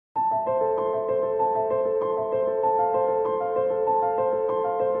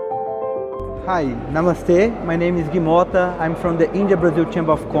Hi, Namaste. My name is Guimota. I'm from the India-Brazil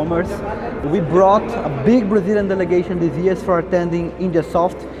Chamber of Commerce. We brought a big Brazilian delegation this year for attending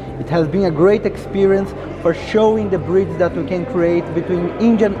INDIASOFT. It has been a great experience for showing the bridge that we can create between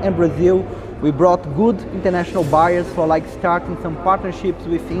India and Brazil. We brought good international buyers for starting some partnerships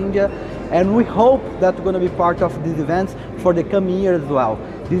with India, and we hope that we're going to be part of these events for the coming year as well.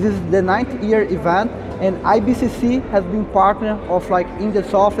 This is the 9th year event, and IBCC has been partner of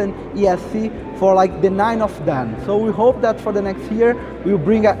INDIASOFT and ESC for the 9 of them. So we hope that for the next year we'll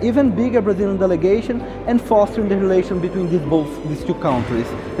bring an even bigger Brazilian delegation and fostering the relation between these two countries.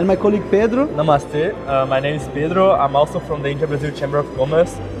 And my colleague Pedro. Namaste, my name is Pedro. I'm also from the India-Brazil Chamber of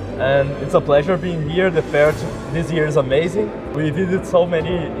Commerce, and it's a pleasure being here. The fair this year is amazing. We visited so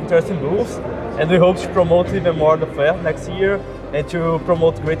many interesting booths, and we hope to promote even more the fair next year and to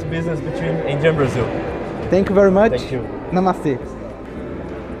promote great business between India and Brazil. Thank you very much. Thank you. Namaste.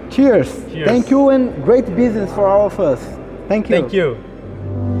 Cheers. Cheers. Thank you, and great business for all of us. Thank you. Thank you.